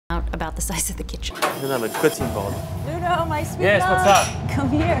About the size of the kitchen. I don't have a cutting board. Ludo, my sweet Yes, love. what's up? Come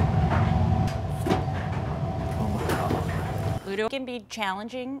here. Oh my God. Ludo can be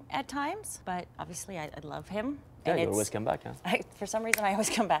challenging at times, but obviously I love him. Yeah, and you always come back, huh? For some reason, I always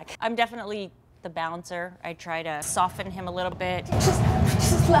come back. I'm definitely the bouncer. I try to soften him a little bit.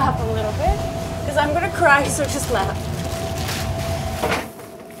 Just laugh a little bit, because I'm gonna cry, so just laugh.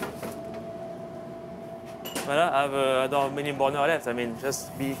 Voilà, I don't have many burner left. I mean,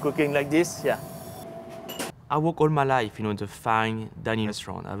 just be cooking like this, yeah. I work all my life, in the fine dining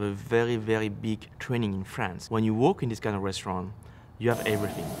restaurant. I have a very, very big training in France. When you work in this kind of restaurant, you have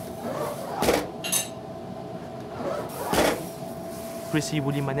everything. Krissy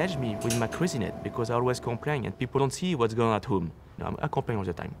really managed me with my cuisine because I always complain and people don't see what's going on at home. I complain all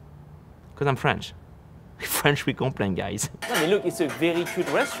the time because I'm French. French, we complain, guys. I mean, look, it's a very cute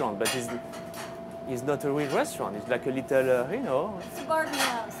restaurant, but it's not a real restaurant. It's like a little, It's a Barbie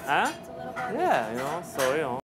house. Huh? It's a little Barbie Yeah, house. so,